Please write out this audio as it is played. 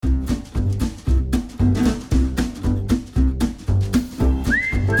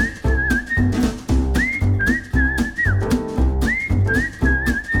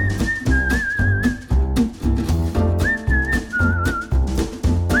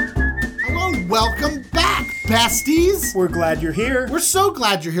Welcome back, besties. We're glad you're here. We're so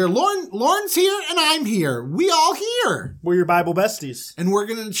glad you're here. Lauren's here and I'm here. We all here. We're your Bible besties. And we're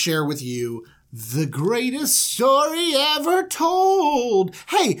going to share with you the greatest story ever told.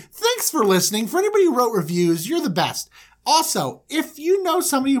 Hey, thanks for listening. For anybody who wrote reviews, you're the best. Also, if you know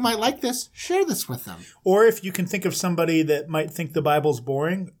somebody who might like this, share this with them. Or if you can think of somebody that might think the Bible's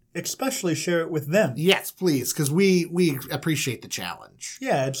boring, especially share it with them. Yes, please, because we appreciate the challenge.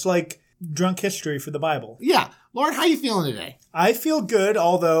 Yeah, it's like drunk history for the Bible. Yeah. Lauren, how you feeling today? I feel good,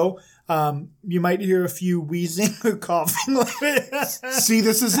 although you might hear a few wheezing or coughing. See,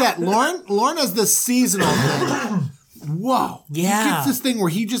 this is it. Lauren has this seasonal thing. Whoa. Yeah. He gets this thing where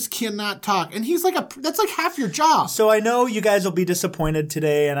he just cannot talk. And he's like that's like half your job. So I know you guys will be disappointed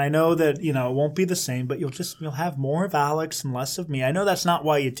today, and I know that, it won't be the same, but you'll have more of Alex and less of me. I know that's not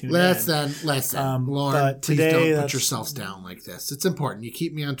why you tuned in. Listen. Lauren, please don't put yourselves down like this. It's important. You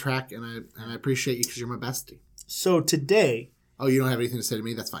keep me on track, and I appreciate you because you're my bestie. So today... Oh, you don't have anything to say to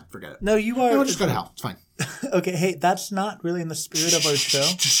me? That's fine. Forget it. No, you are... No, just go to hell. It's fine. Okay, hey, that's not really in the spirit of our show.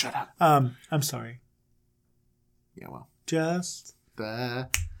 Just shut up. I'm sorry. Yeah, well. Just the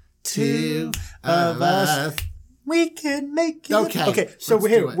two of us. We can make it. Okay. So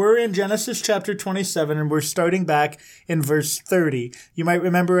we're in Genesis chapter 27, and we're starting back in verse 30. You might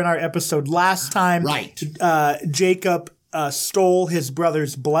remember in our episode last time, right? Jacob stole his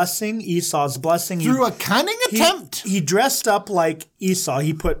brother's blessing, Esau's blessing. Through a cunning attempt. He dressed up like Esau.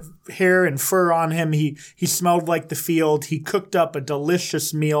 He put hair and fur on him. He smelled like the field. He cooked up a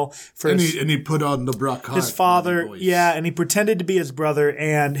delicious meal for and he put on the brachar. His father, and he pretended to be his brother,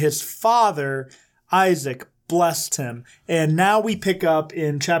 and his father, Isaac, blessed him. And now we pick up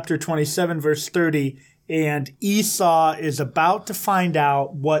in chapter 27, verse 30, and Esau is about to find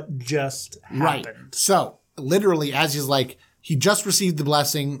out what just happened. Right. So, literally, as he just received the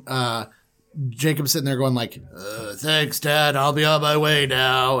blessing, Jacob's sitting there going like, thanks, Dad, I'll be on my way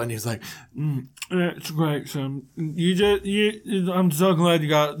now. And he's like, it's great, son. I'm so glad you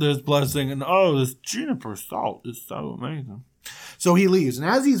got this blessing. And this juniper salt is so amazing. So he leaves. And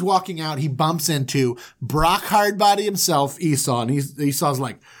as he's walking out, he bumps into Brock Hardbody himself, Esau. And Esau's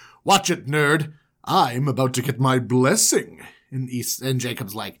like, watch it, nerd. I'm about to get my blessing. And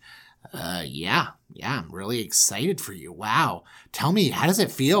Jacob's like, yeah, I'm really excited for you. Wow. Tell me, how does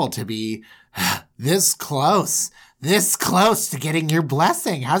it feel to be this close to getting your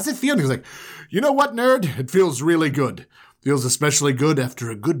blessing? How's it feel? And he's like, you know what, nerd? It feels really good. Feels especially good after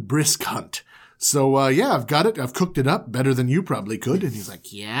a good brisk hunt. So, I've got it. I've cooked it up better than you probably could. And he's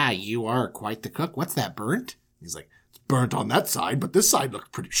like, yeah, you are quite the cook. What's that, burnt? He's like, it's burnt on that side, but this side looks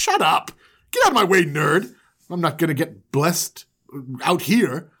pretty. Shut up. Get out of my way, nerd. I'm not going to get blessed out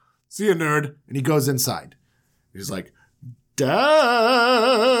here. See you, nerd. And he goes inside. He's like, Dad,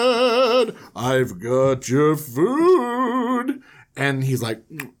 I've got your food. And he's like,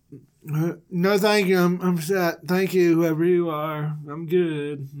 no, thank you. I'm set. Thank you, whoever you are. I'm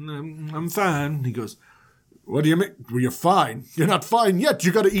good. I'm fine. And he goes, what do you mean? Well, you're fine. You're not fine yet.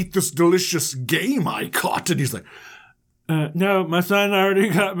 You got to eat this delicious game I caught. And he's like, no, my son already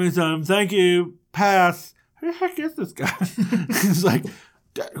got me some. Thank you. Pass. Who the heck is this guy? He's like,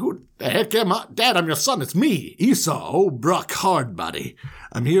 who the heck am I? Dad, I'm your son. It's me, Esau, Brock Hardbody.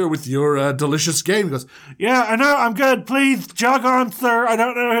 I'm here with your delicious game. He goes, yeah, I know. I'm good. Please jog on, sir. I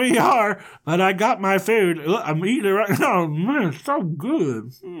don't know who you are, but I got my food. Look, I'm eating it right now. Man, it's so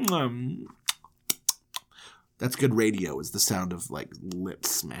good. That's good radio, is the sound of, lip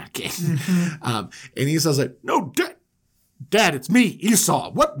smacking. And Esau's like, no, Dad, it's me,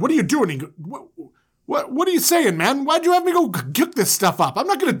 Esau. What are you doing? What are you saying, man? Why'd you have me go cook this stuff up? I'm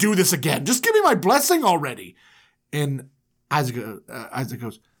not going to do this again. Just give me my blessing already. And Isaac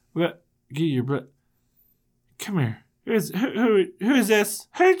goes, what? Give your breath. Come here. Who is this?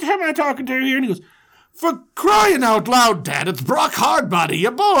 Who am I talking to here? And he goes, for crying out loud, Dad, it's Brock Hardbody,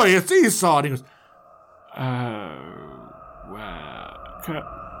 your boy, it's Esau. And he goes, well,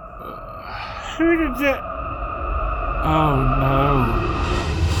 who did that? Oh, no.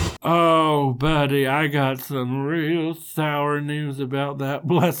 Oh, buddy, I got some real sour news about that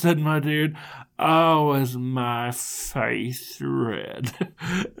blessing, my dude. Oh, is my face red?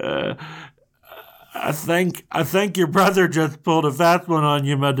 I think your brother just pulled a fast one on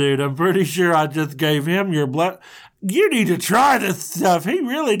you, my dude. I'm pretty sure I just gave him your blood. You need to try this stuff. He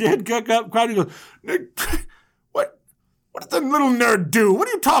really did cook up quite. He goes, what did the little nerd do? What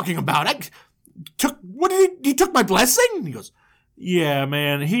are you talking about? He took my blessing? He goes, Yeah,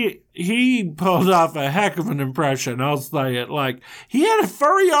 man, he pulled off a heck of an impression, I'll say it. Like, he had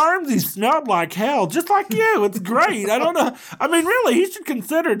furry arms, he smelled like hell, just like you. It's great. I don't know. I mean, really, he should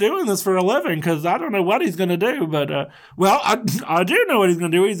consider doing this for a living, because I don't know what he's going to do. But, I do know what he's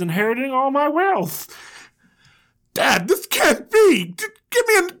going to do. He's inheriting all my wealth. Dad, this can't be. Give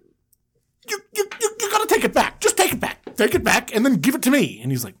me You gotta take it back. Just take it back. Take it back and then give it to me.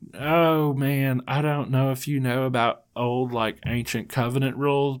 And he's like, oh, man, I don't know if you know about old, like, ancient covenant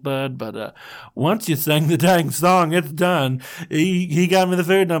rules, bud, but once you sing the dang song, it's done. He got me the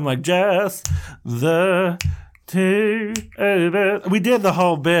food, and I'm like, just the two. We did the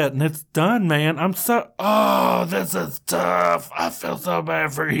whole bit, and it's done, man. This is tough. I feel so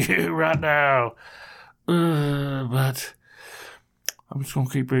bad for you right now. But I'm just going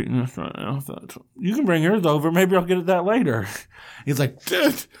to keep eating this right now. You can bring yours over. Maybe I'll get that later. He's like,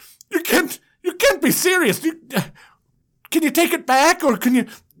 Dad, you can't be serious. Can you take it back, or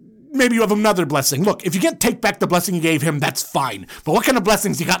maybe you have another blessing? Look, if you can't take back the blessing you gave him, that's fine. But what kind of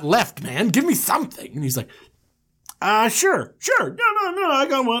blessings you got left, man? Give me something. And he's like, sure. No, I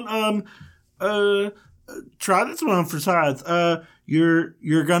got one. Try this one for size.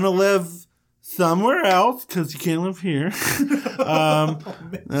 You're gonna live somewhere else, because you can't live here.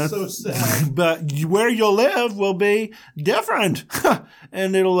 That's so sad. But where you'll live will be different.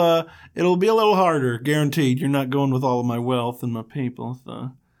 And it'll be a little harder, guaranteed. You're not going with all of my wealth and my people.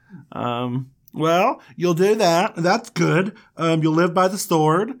 So, well, you'll do that. That's good. You'll live by the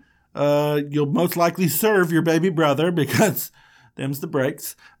sword. You'll most likely serve your baby brother, because them's the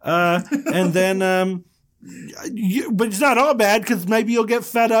breaks. And then, but it's not all bad, because maybe you'll get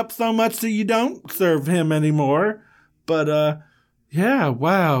fed up so much that you don't serve him anymore. But, yeah,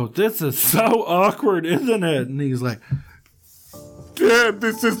 wow, this is so awkward, isn't it? And he's like, Dad,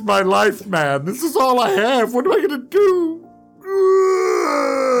 this is my life, man. This is all I have. What am I going to do?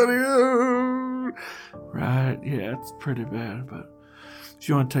 Right, yeah, it's pretty bad, but if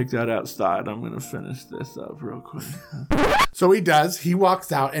you want to take that outside, I'm going to finish this up real quick. So he does. He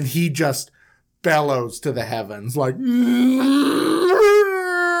walks out, and he just bellows to the heavens, like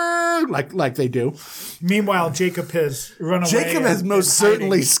they do. Meanwhile, Jacob has run away. Jacob has most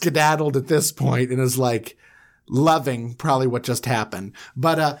certainly skedaddled at this point and is like loving probably what just happened.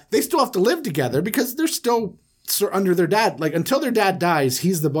 But they still have to live together, because they're still under their dad. Like, until their dad dies,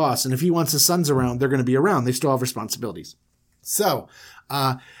 he's the boss. And if he wants his sons around, they're going to be around. They still have responsibilities. So,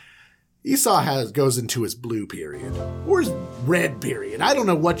 Esau goes into his blue period, or his red period. I don't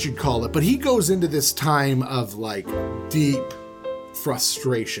know what you'd call it, but he goes into this time of like deep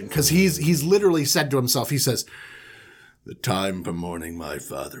frustration, because he's literally said to himself, he says, the time for mourning my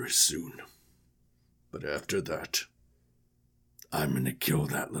father is soon. But after that, I'm going to kill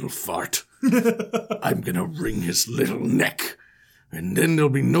that little fart. I'm going to wring his little neck, and then there'll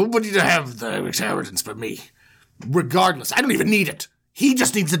be nobody to have the inheritance but me. Regardless, I don't even need it. He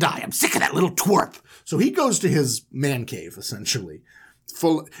just needs to die. I'm sick of that little twerp. So he goes to his man cave, essentially.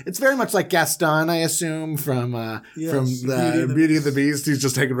 It's very much like Gaston, I assume, from the Beauty and the Beast. He's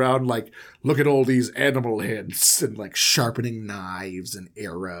just hanging around, like, look at all these animal heads, and like sharpening knives and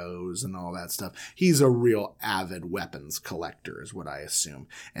arrows and all that stuff. He's a real avid weapons collector, is what I assume.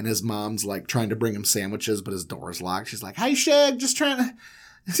 And his mom's like trying to bring him sandwiches, but his door's locked. She's like, "Hey, Shug, just trying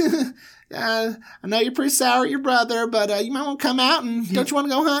to." I know you're pretty sour at your brother, but you might want to come out, and don't you want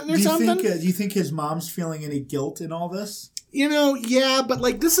to go hunting or something? Do you think his mom's feeling any guilt in all this? Yeah, but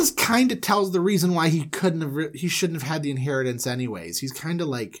like this is kind of tells the reason why he shouldn't have had the inheritance anyways. He's kind of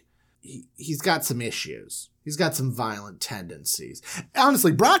like he's got some issues. He's got some violent tendencies.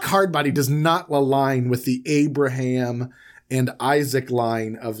 Honestly, Brock Hardbody does not align with the Abraham and Isaac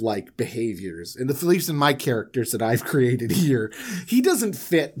line of like behaviors, and at least in my characters that I've created here, he doesn't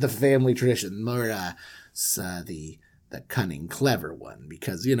fit the family tradition. More the cunning, clever one,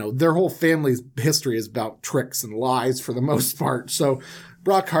 because their whole family's history is about tricks and lies for the most part. So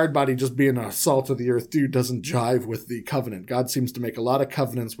Brock Hardbody just being a salt of the earth dude doesn't jive with the covenant. God seems to make a lot of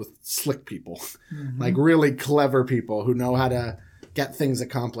covenants with slick people, like really clever people who know how to get things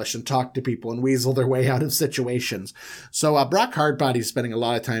accomplished and talk to people and weasel their way out of situations. So Brock Hardbody's spending a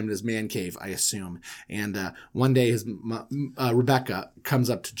lot of time in his man cave, I assume. And one day his Rebecca comes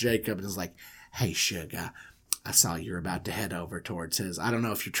up to Jacob and is like, "Hey, Sugar, I saw you're about to head over towards his. I don't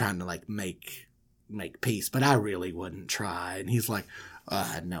know if you're trying to like make peace, but I really wouldn't try." And he's like,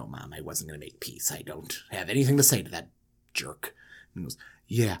 "No, Mom, I wasn't going to make peace. I don't have anything to say to that jerk." And he goes,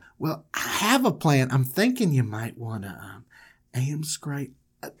 "Yeah, well, I have a plan. I'm thinking you might want to aim straight.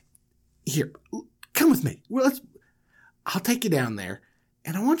 Here, come with me. Well, I'll take you down there,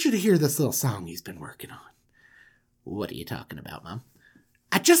 and I want you to hear this little song he's been working on. What are you talking about, Mom?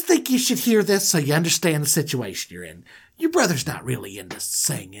 I just think you should hear this so you understand the situation you're in. Your brother's not really into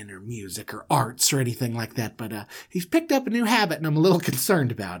singing or music or arts or anything like that, but he's picked up a new habit and I'm a little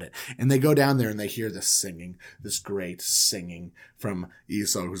concerned about it. And they go down there and they hear this singing, this great singing from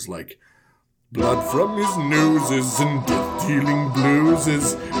Esau, who's like, blood from his noses and death-dealing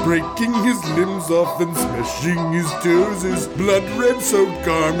blueses, breaking his limbs off and smashing his toes, blood-red soaked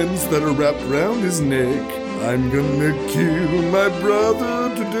garments that are wrapped round his neck. I'm gonna kill my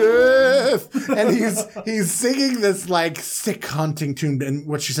brother to death. And he's singing this like sick haunting tune. And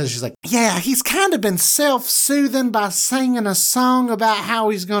what she says, she's like, yeah, he's kind of been self-soothing by singing a song about how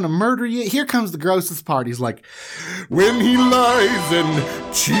he's gonna murder you. Here comes the grossest part. He's like, when he lies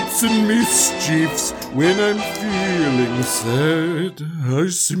and cheats and mischiefs, when I'm feeling sad, I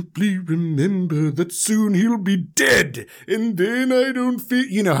simply remember that soon he'll be dead. And then I don't feel,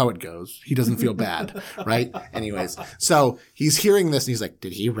 you know how it goes. He doesn't feel bad, right? Anyways, so he's hearing this and he's like,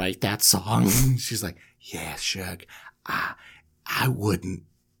 did he write that song? She's like, yeah, Shug, I wouldn't.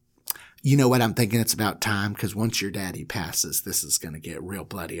 You know what? I'm thinking it's about time because once your daddy passes, this is going to get real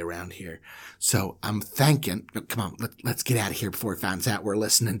bloody around here. So I'm thinking, come on, let's get out of here before he finds out we're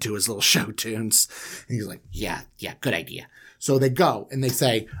listening to his little show tunes. And he's like, yeah, good idea. So they go and they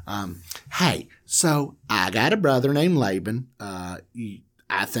say, hey, so I got a brother named Laban. I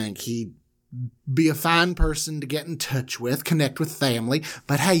think he'd be a fine person to get in touch with, connect with family,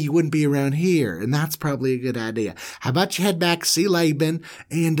 but hey, you wouldn't be around here, and that's probably a good idea. How about you head back, see Laban,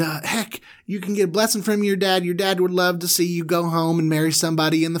 and heck, you can get a blessing from your dad. Your dad would love to see you go home and marry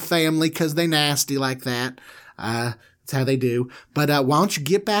somebody in the family because they nasty like that. That's how they do. But why don't you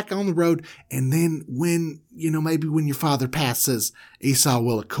get back on the road, and then when, maybe when your father passes, Esau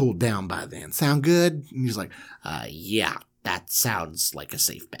will have cooled down by then. Sound good? And he's like, yeah. That sounds like a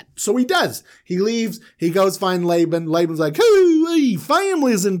safe bet. So he does. He leaves. He goes find Laban. Laban's like, hey,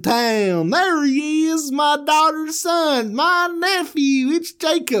 family's in town. There he is, my daughter's son, my nephew. It's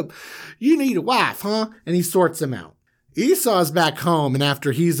Jacob. You need a wife, huh? And he sorts him out. Esau's back home, and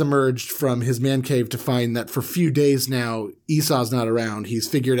after he's emerged from his man cave to find that for a few days now, Esau's not around, he's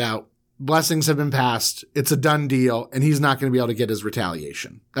figured out blessings have been passed. It's a done deal, and he's not going to be able to get his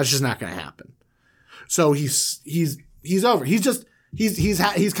retaliation. That's just not going to happen. So he's over. He's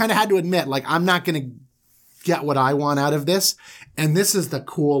kind of had to admit, like, I'm not going to get what I want out of this. And this is the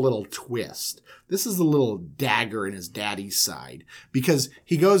cool little twist. This is the little dagger in his daddy's side, because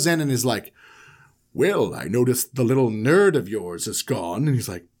he goes in and is like, well, I noticed the little nerd of yours is gone. And he's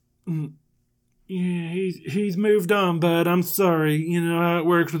like, yeah, he's moved on, but I'm sorry. You know how it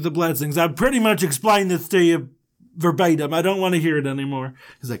works with the blessings. I've pretty much explained this to you verbatim. I don't want to hear it anymore.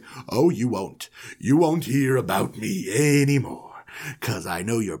 He's like, oh, you won't. You won't hear about me anymore. 'Cause I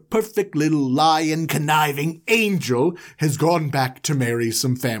know your perfect little lying, conniving angel has gone back to marry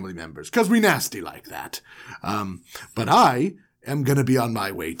some family members. 'Cause we nasty like that. But I am gonna be on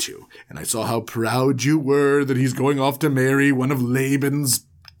my way too. And I saw how proud you were that he's going off to marry one of Laban's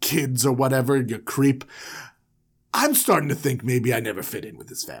kids or whatever, you creep. I'm starting to think maybe I never fit in with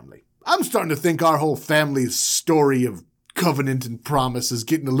this family. I'm starting to think our whole family's story of covenant and promise is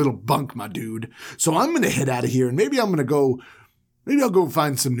getting a little bunk, my dude. So I'm going to head out of here, and maybe I'll go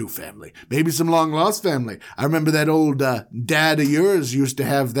find some new family. Maybe some long-lost family. I remember that old dad of yours used to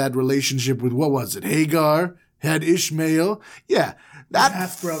have that relationship with, what was it, Hagar? Had Ishmael? Yeah. That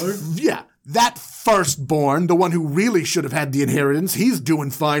half-brother. Yeah. That firstborn, the one who really should have had the inheritance, he's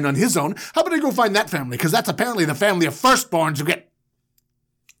doing fine on his own. How about I go find that family? Because that's apparently the family of firstborns who get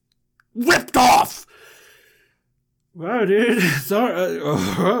ripped off. Wow, dude.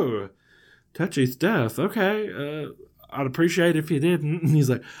 Sorry. Touchy stuff. Okay. I'd appreciate if you didn't. And he's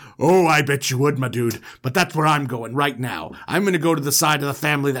like, oh, I bet you would, my dude. But that's where I'm going right now. I'm going to go to the side of the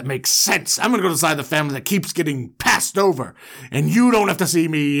family that makes sense. I'm going to go to the side of the family that keeps getting passed over. And you don't have to see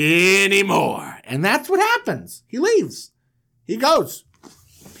me anymore. And that's what happens. He leaves. He goes.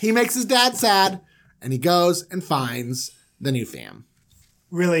 He makes his dad sad. And he goes and finds the new fam.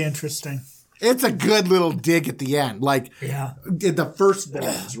 Really interesting. It's a good little dig at the end. Like, yeah. The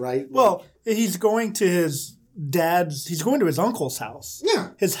firstborns, right? Well, he's going to his uncle's house. Yeah.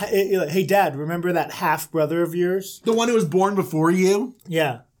 Hey, Dad, remember that half-brother of yours? The one who was born before you?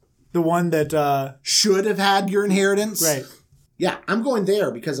 Yeah. The one that should have had your inheritance? Right. Yeah, I'm going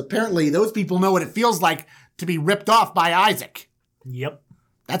there because apparently those people know what it feels like to be ripped off by Isaac. Yep.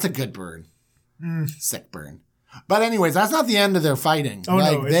 That's a good burn. Sick burn. But anyways, that's not the end of their fighting. Oh,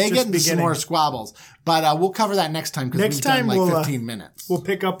 no, it's they just get into some beginning. more squabbles. But we'll cover that next time because we've done like 15 minutes. We'll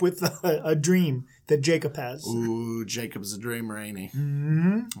pick up with a dream that Jacob has. Ooh, Jacob's a dreamer, ain't he?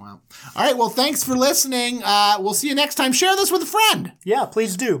 Mm-hmm. Wow. All right, well, thanks for listening. We'll see you next time. Share this with a friend. Yeah,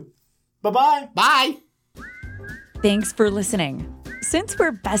 please do. Bye-bye. Bye. Thanks for listening. Since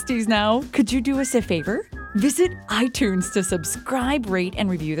we're besties now, could you do us a favor? Visit iTunes to subscribe, rate, and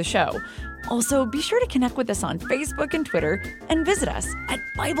review the show. Also, be sure to connect with us on Facebook and Twitter, and visit us at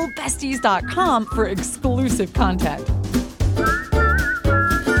BibleBesties.com for exclusive content.